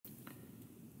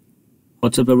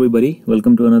What's up everybody,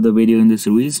 welcome to another video in this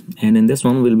series, and in this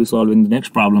one we'll be solving the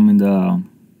next problem in the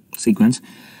sequence,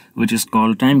 which is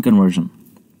called time conversion.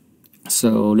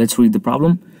 So let's read the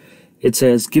problem. It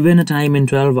says given a time in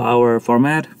 12-hour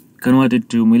format, convert it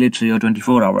to military or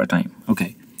 24-hour time.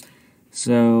 Okay,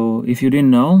 so if you didn't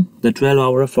know, the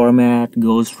 12-hour format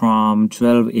goes from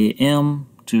 12 a.m.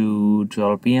 to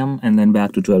 12 p.m. and then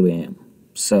back to 12 a.m.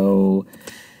 So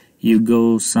you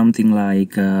go something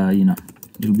like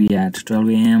you'll be at 12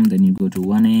 a.m. then you go to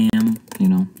 1 a.m.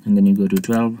 and then you go to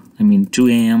 2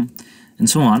 a.m. and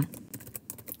so on,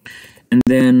 and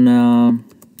then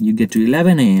you get to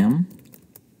 11 a.m.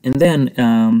 and then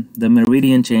the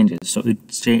meridian changes, so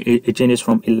it changes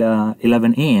from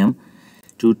 11 a.m.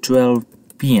 to 12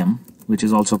 p.m. which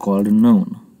is also called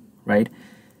noon, right?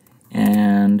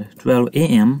 And 12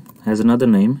 a.m. has another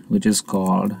name which is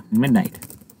called midnight.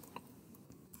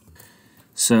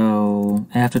 So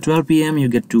after 12 p.m. you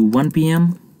get to 1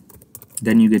 p.m.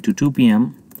 then you get to 2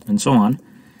 p.m. and so on,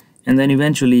 and then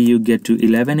eventually you get to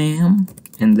 11 a.m.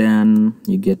 and then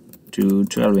you get to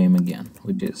 12 a.m. again,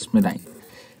 which is midnight.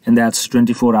 And that's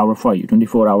 24 hours for you,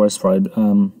 24 hours for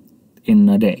in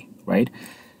a day, right?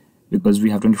 Because we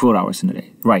have 24 hours in a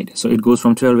day, right? So it goes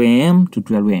from 12 a.m. to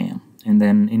 12 a.m. and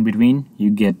then in between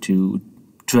you get to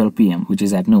 12 p.m. which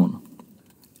is at noon,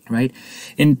 right?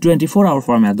 In 24-hour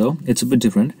format though, it's a bit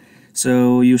different.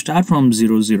 So you start from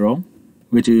 00,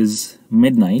 which is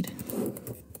midnight.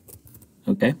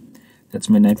 Okay, that's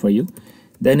midnight for you.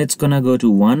 Then it's gonna go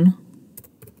to 1,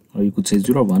 or you could say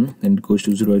 01, then it goes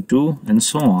to 02 and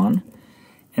so on.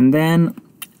 And then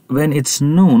when it's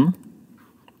noon,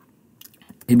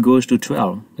 it goes to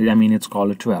 12. I mean, it's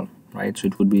called a 12, right? So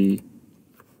it would be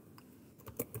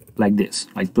like this,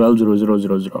 like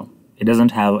 12:00:00. It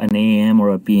doesn't have an AM or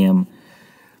a PM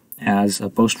as a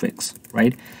postfix,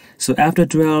 right? So after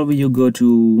 12 you go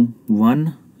to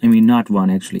 1, I mean not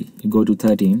 1 actually, you go to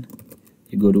 13,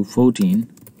 you go to 14,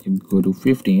 you go to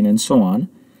 15 and so on.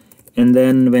 And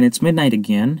then when it's midnight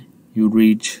again, you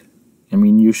reach,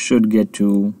 you should get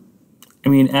to,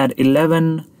 at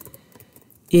 11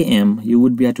 a.m. you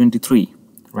would be at 23,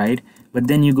 right? But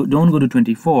then you don't go to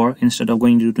 24. Instead of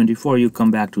going to 24, you come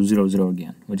back to 00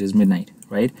 again, which is midnight,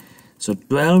 right? So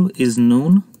 12 is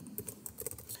noon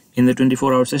in the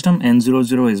 24-hour system and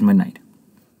 00 is midnight,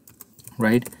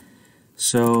 right?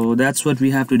 So that's what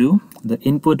we have to do. The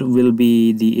input will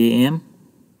be the AM,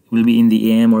 will be in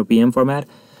the AM or PM format,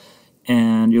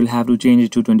 and you'll have to change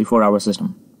it to 24-hour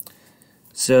system.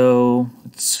 So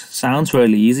it sounds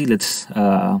fairly easy. Let's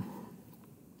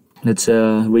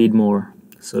read more.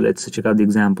 So let's check out the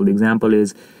example. The example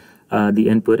is the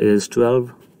input is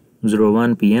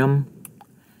 12:01 p.m.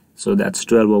 So that's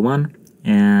 12:01,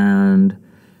 and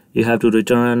you have to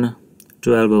return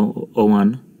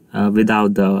 12:01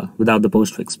 without the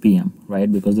postfix PM, right?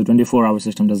 Because the 24-hour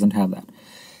system doesn't have that.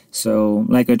 So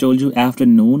like I told you, after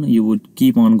noon you would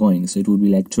keep on going. So it would be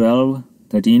like 12,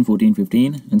 13, 14,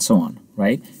 15 and so on,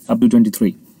 right? Up to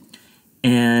 23.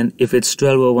 And if it's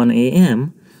 12:01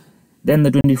 a.m. then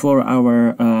the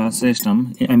 24-hour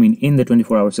system, in the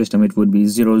 24-hour system it would be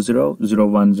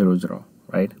 00:01:00,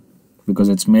 right? Because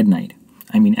it's midnight,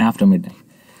 after midnight.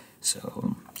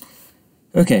 So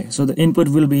okay, so the input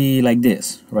will be like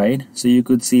this, right? So you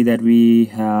could see that we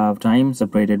have time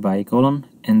separated by a colon,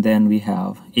 and then we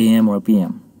have AM or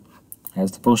PM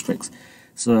as the postfix.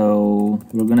 So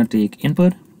we're gonna take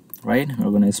input, right?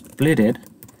 We're gonna split it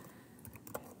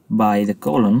by the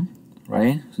colon,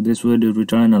 right? So this would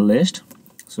return a list.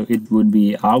 So it would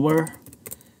be hour,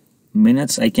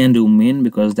 minutes. I can't do min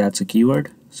because that's a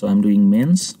keyword, so I'm doing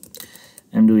mins.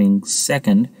 I'm doing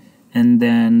second, and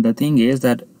then the thing is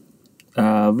that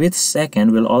with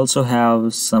second we'll also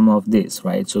have some of this,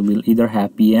 right? So we'll either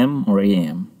have PM or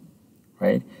AM,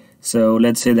 right? So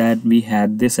let's say that we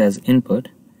had this as input.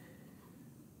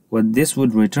 What this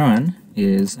would return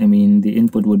is, the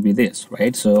input would be this,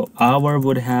 right? So hour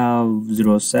would have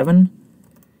 07,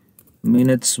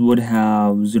 minutes would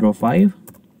have 05,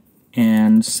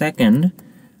 and second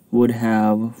would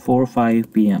have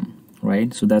 4:05 p.m.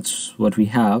 right? So that's what we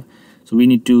have. So we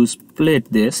need to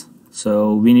split this.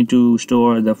 So we need to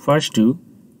store the first 2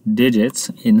 digits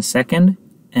in second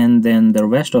and then the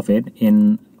rest of it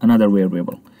in another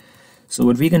variable. So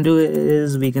what we can do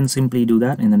is we can simply do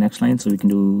that in the next line. So we can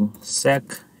do sec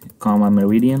comma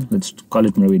meridian. Let's call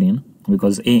it meridian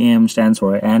because AM stands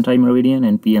for anti-meridian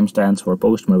and PM stands for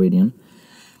post-meridian.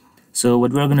 So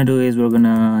what we're gonna do is we're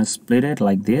gonna split it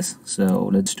like this. So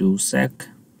let's do sec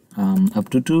up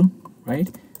to 2, right?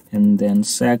 And then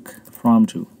sec from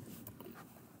 2.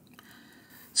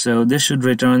 So this should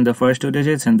return the first 2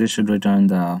 digits and this should return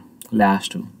the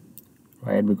last 2,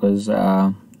 right? Because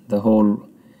the whole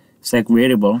sec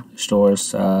variable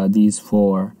stores these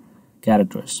 4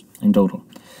 characters in total,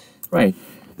 right?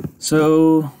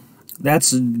 So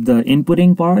that's the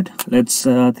inputting part. Let's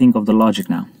think of the logic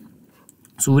now.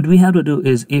 So what we have to do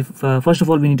is, if first of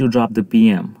all we need to drop the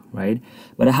PM, right?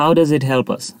 But how does it help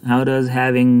us? How does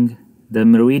having the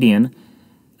meridian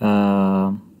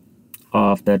of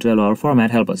the 12-hour format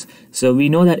help us? So we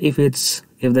know that if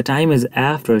the time is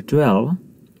after 12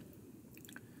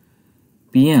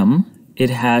 PM,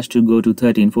 it has to go to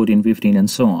 13, 14, 15, and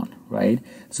so on, right?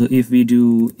 So if we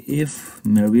do if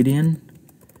meridian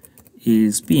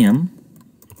is PM,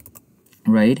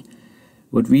 right,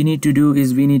 what we need to do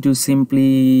is we need to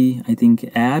simply, I think,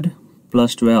 add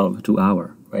plus 12 to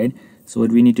hour, right? So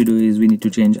what we need to do is we need to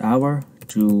change hour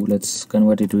to, let's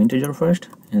convert it to integer first,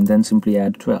 and then simply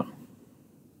add 12,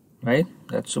 right?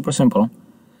 That's super simple.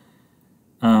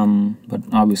 But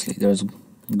obviously there's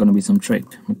going to be some trick,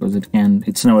 because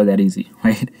it's never that easy,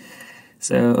 right?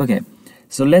 So okay,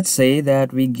 so let's say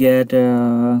that we get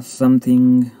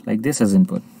something like this as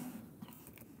input.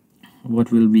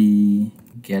 What will we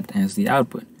get as the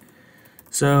output?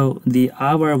 So the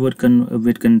hour would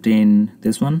contain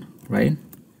this one, right?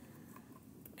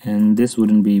 And this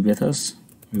wouldn't be with us.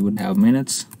 We would have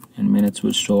minutes, and minutes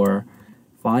would store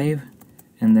 5,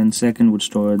 and then second would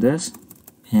store this,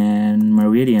 and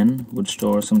meridian would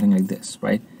store something like this,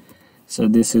 right? So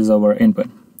this is our input.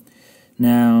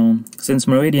 Now, since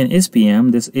meridian is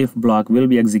PM, this if block will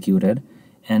be executed,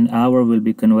 and hour will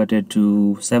be converted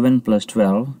to 7 plus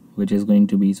 12, which is going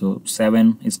to be, so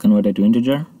 7 is converted to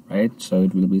integer, right? So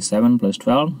it will be 7 plus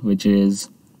 12, which is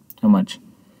how much?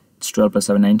 It's 12 plus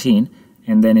 7, 19,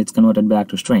 and then it's converted back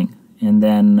to string, and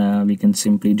then we can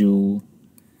simply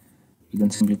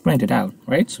print it out,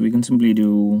 right? So we can simply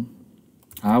do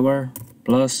hour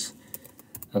plus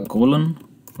a colon,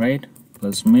 right,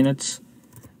 plus minutes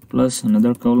plus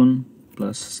another colon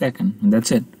plus second, and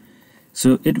that's it.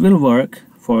 So it will work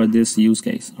for this use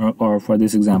case, or for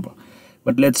this example.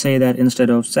 But let's say that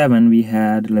instead of 7 we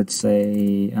had, let's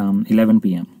say 11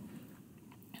 PM.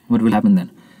 What will happen then?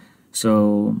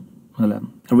 So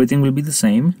everything will be the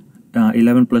same.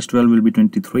 11 plus 12 will be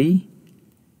 23,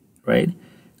 right?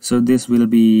 So this will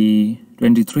be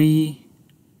 23,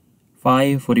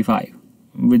 5, 45,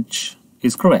 which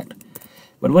is correct.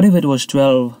 But what if it was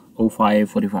 12, 05,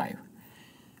 45?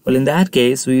 Well, in that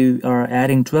case we are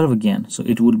adding 12 again, so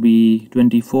it would be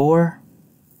 24,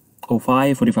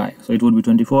 05, 45. So it would be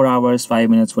 24 hours, 5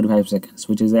 minutes, 45 seconds,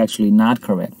 which is actually not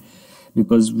correct,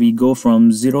 because we go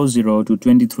from 00 to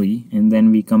 23 and then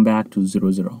we come back to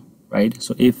 00, right?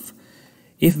 So if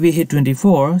we hit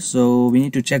 24, so we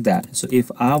need to check that. So if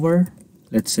hour,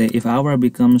 let's say if hour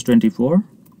becomes 24,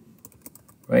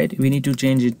 right, we need to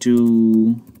change it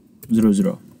to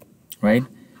 00, right?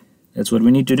 That's what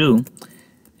we need to do.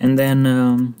 And then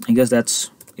I guess that's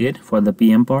it for the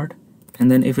PM part. And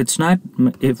then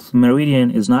if meridian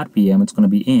is not PM, it's going to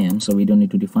be AM, so we don't need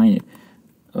to define it.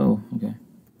 Oh, okay.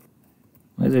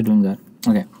 Why is it doing that?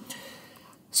 Okay.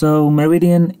 So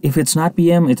meridian, if it's not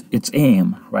PM, it's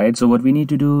AM, right? So what we need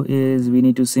to do is we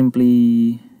need to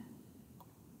simply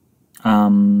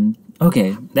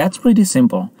okay, that's pretty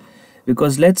simple,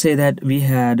 because let's say that we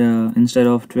had instead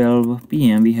of 12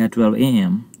 PM we had 12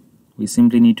 AM. We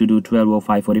simply need to do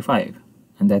 12:05:45,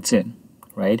 and that's it,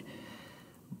 right?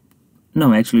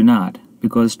 No, actually not,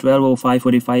 because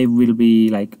 12:05:45 will be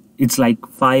like, it's like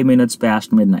 5 minutes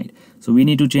past midnight. So we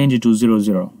need to change it to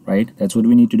 00, right? That's what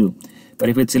we need to do. But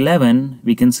if it's 11,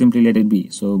 we can simply let it be.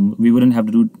 So we wouldn't have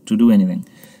to do anything.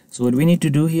 So what we need to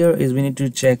do here is we need to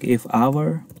check if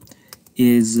hour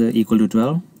is equal to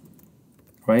 12,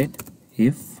 right?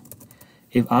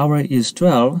 If hour is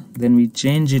 12, then we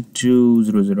change it to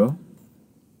 00,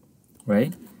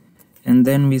 right? And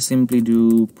then we simply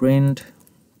do print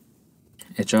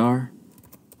HR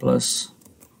plus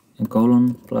a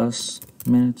colon plus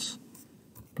minutes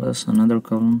plus another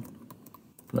colon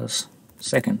plus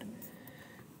second,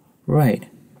 right?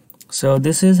 So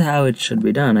this is how it should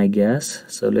be done, I guess.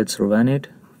 So let's run it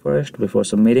first before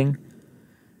submitting,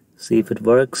 see if it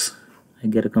works. I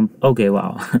get a okay,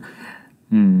 wow.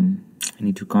 I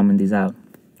need to comment these out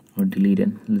or delete it.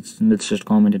 Let's just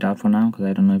comment it out for now, because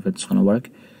I don't know if it's gonna work.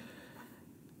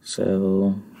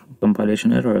 So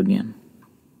compilation error again.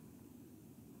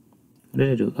 What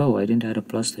did I do? Oh, I didn't add a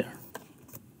plus there.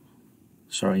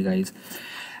 Sorry guys.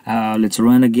 Let's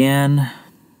run again.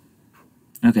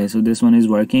 Okay, so this one is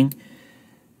working,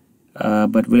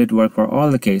 but will it work for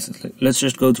all the cases? Let's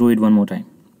just go through it one more time.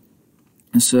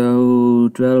 So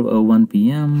 12:01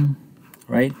 PM,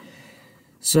 right?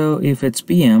 So if it's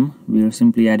PM, we're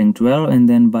simply adding 12, and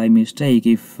then by mistake,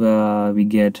 if we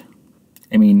get,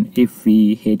 if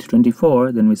we hit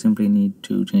 24, then we simply need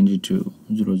to change it to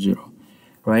 00,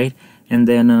 right? And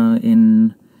then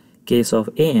in case of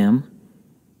AM,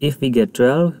 if we get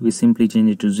 12, we simply change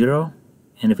it to 0,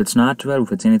 and if it's not 12,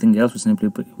 if it's anything else,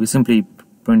 we simply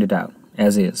print it out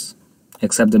as is,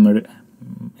 except the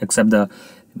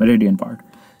meridian part.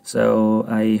 So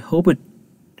I hope it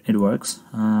works.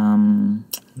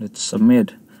 Let's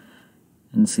submit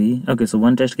and see. Okay, so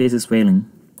one test case is failing.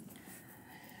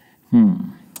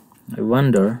 I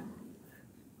wonder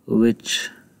which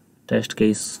test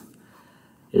case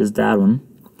is that one.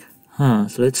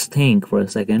 So let's think for a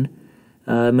second.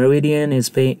 Meridian is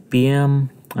PM,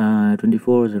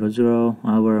 24:00,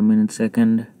 hour, minute,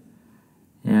 second,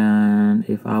 and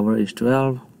if hour is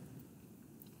 12,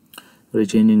 we're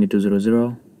changing it to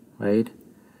 00, right?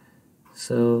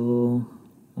 So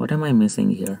what am I missing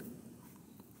here?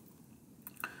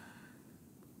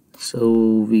 So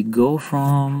we go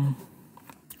from,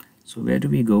 so where do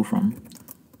we go from?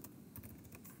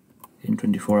 In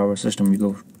 24-hour system, we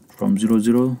go from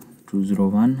 00 to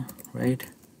 01, right?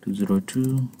 To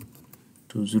 02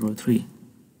 to 03,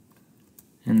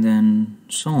 and then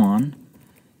so on.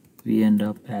 We end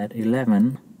up at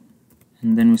 11,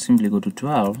 and then we simply go to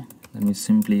 12, then we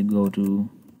simply go to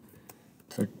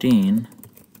 13,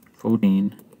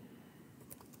 14,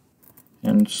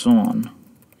 and so on,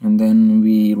 and then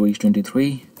we reach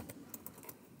 23,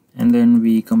 and then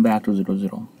we come back to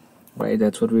 00, right?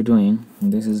 That's what we're doing.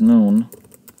 And this is noon,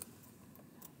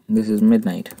 and this is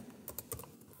midnight.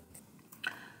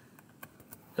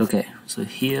 Okay, so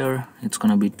here it's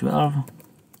gonna be 12,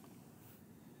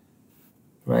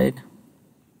 right?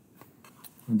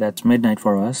 That's midnight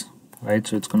for us, right?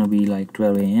 So it's gonna be like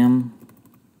 12 a.m.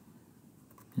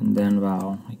 and then,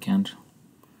 wow, I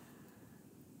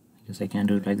guess I can't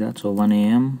do it like that. So 1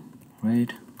 a.m.,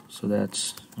 right? So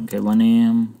that's okay, 1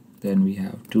 a.m. Then we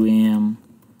have 2 a.m.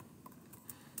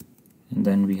 and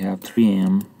then we have 3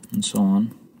 a.m. and so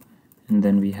on, and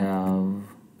then we have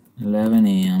 11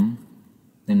 a.m.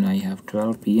 Then I have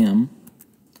 12 p.m.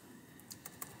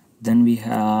 Then we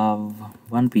have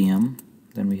 1 p.m.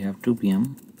 Then we have 2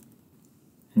 p.m.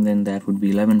 and then that would be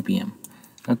 11 p.m.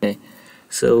 Okay,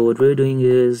 so what we're doing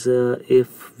is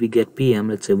if we get p.m.,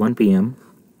 let's say 1 p.m.,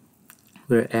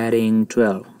 we're adding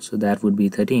 12, so that would be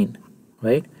 13,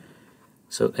 right?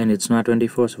 So, and it's not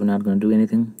 24, so we're not going to do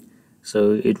anything.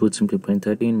 So it would simply print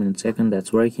 13 minutes second.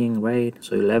 That's working, right?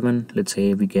 So 11, let's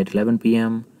say we get 11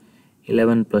 p.m.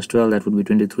 11 plus 12, that would be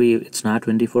 23. It's not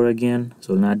 24 again,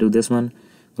 so we'll not do this one.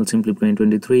 We'll simply print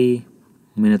 23.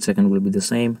 Minute second will be the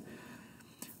same.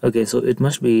 Okay, so it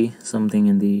must be something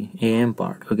in the AM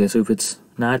part. Okay, so if it's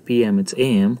not PM, it's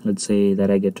AM. Let's say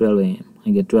that I get 12 AM. I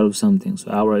get 12 something.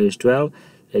 So hour is 12.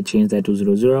 I change that to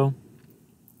 00,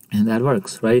 and that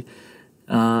works, right?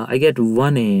 I get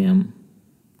 1 AM.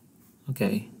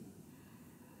 Okay.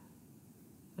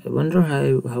 I wonder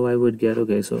how I would get.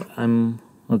 Okay, so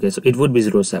so it would be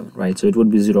 07, right? So it would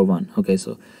be 01. Okay,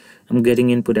 so I'm getting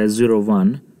input as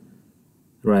 01,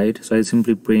 right? So I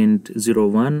simply print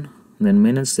 01, then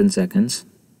minutes, then seconds.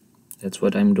 That's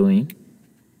what I'm doing.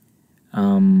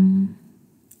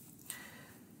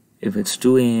 If it's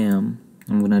 2 a.m.,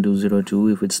 I'm gonna do 02.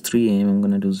 If it's 3 a.m., I'm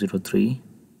gonna do 03.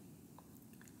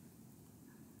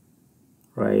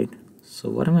 Right? So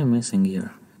what am I missing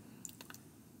here?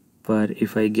 But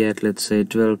if I get, let's say,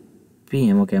 12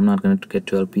 p.m., okay, I'm not going to get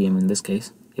 12 p.m. in this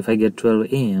case. If I get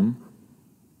 12 a.m.,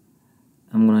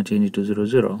 I'm going to change it to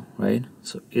 00, right?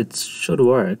 So it should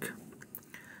work.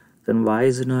 Then why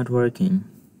is it not working?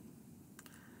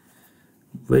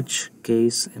 Which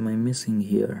case am I missing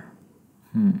here?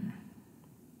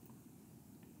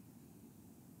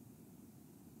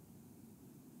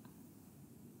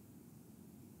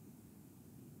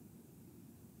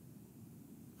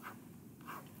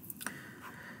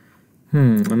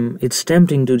 It's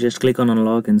tempting to just click on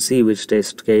unlock and see which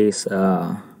test case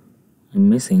I'm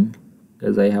missing,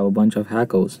 because I have a bunch of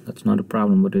hackers. That's not a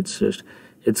problem, but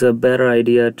it's a better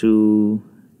idea to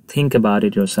think about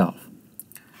it yourself.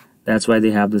 That's why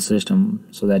they have the system,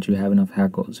 so that you have enough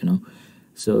hackers,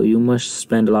 So you must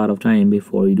spend a lot of time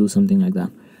before you do something like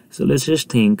that. So let's just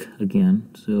think again.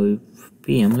 So if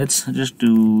PM, let's just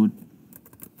do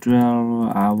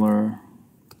 12 hour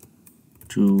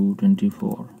to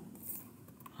 24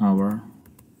 hour.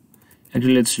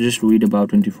 Actually, let's just read about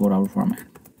 24-hour format.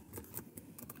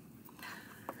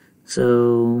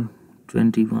 So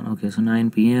 21, okay, so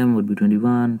 9 p.m. would be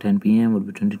 21, 10 p.m. would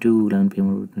be 22, 11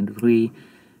 p.m. would be 23,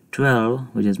 12,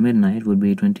 which is midnight, would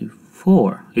be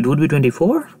 24. It would be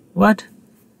 24? What?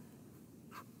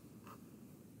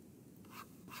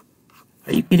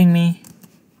 Are you kidding me?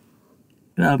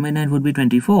 12 midnight would be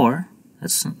 24.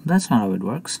 That's not how it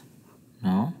works.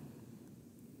 No.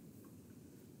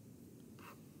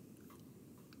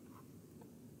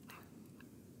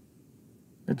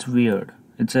 That's weird.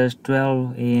 It says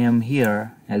 12 a.m.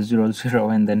 here as 00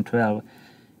 and then 12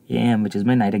 a.m. which is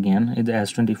midnight again, it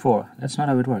as 24. That's not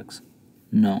how it works.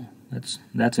 No,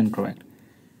 that's incorrect.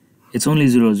 It's only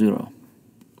 00.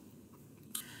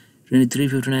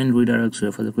 23:59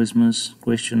 redirects for the Christmas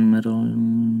question metal.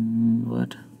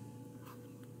 What?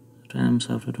 Times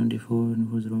after 24 and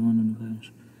 401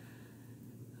 25.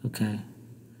 Okay.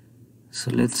 So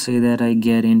let's say that I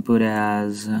get input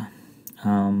as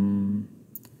 11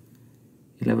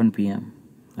 p.m.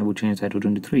 I would change that to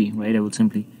 23, right? I would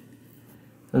simply,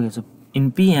 okay, so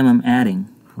in PM I'm adding,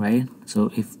 right? So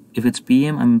if it's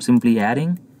PM, I'm simply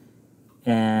adding,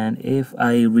 and if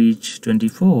I reach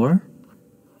 24,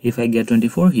 if I get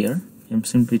 24 here, I'm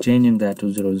simply changing that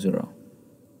to 00,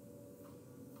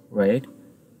 right?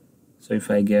 So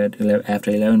if I get after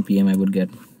 11 p.m. I would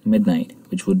get midnight,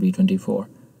 which would be 24.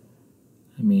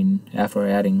 I mean, after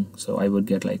adding, so I would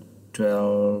get like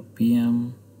 12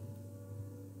 p.m.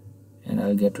 and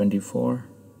I'll get 24.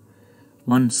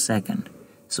 1 second.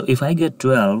 So if I get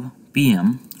 12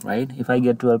 p.m., right? If I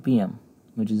get 12 p.m.,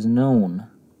 which is known.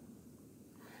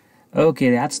 Okay,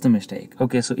 that's the mistake.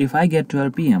 Okay, so if I get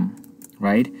 12 p.m.,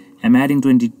 right? I'm adding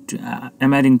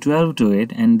 12 to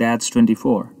it, and that's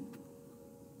 24,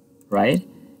 right?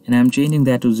 And I'm changing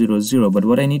that to 00. But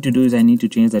what I need to do is I need to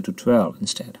change that to 12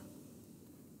 instead.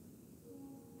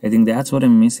 I think that's what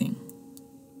I'm missing.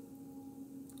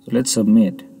 So let's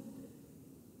submit.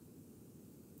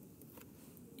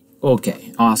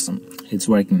 Okay, awesome. It's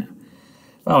working now.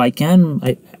 Wow, I can't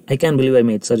believe I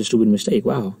made such a stupid mistake.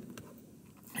 Wow.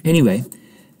 Anyway,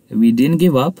 we didn't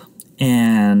give up,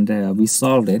 and we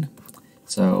solved it.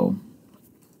 So,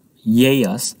 yay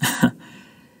us.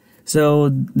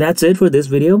 So that's it for this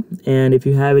video. And if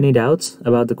you have any doubts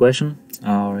about the question,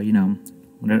 or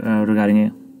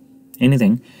regarding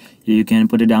anything, you can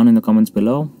put it down in the comments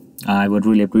below. I would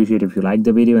really appreciate if you like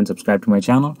the video and subscribe to my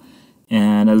channel.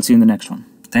 And I'll see you in the next one.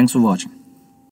 Thanks for watching.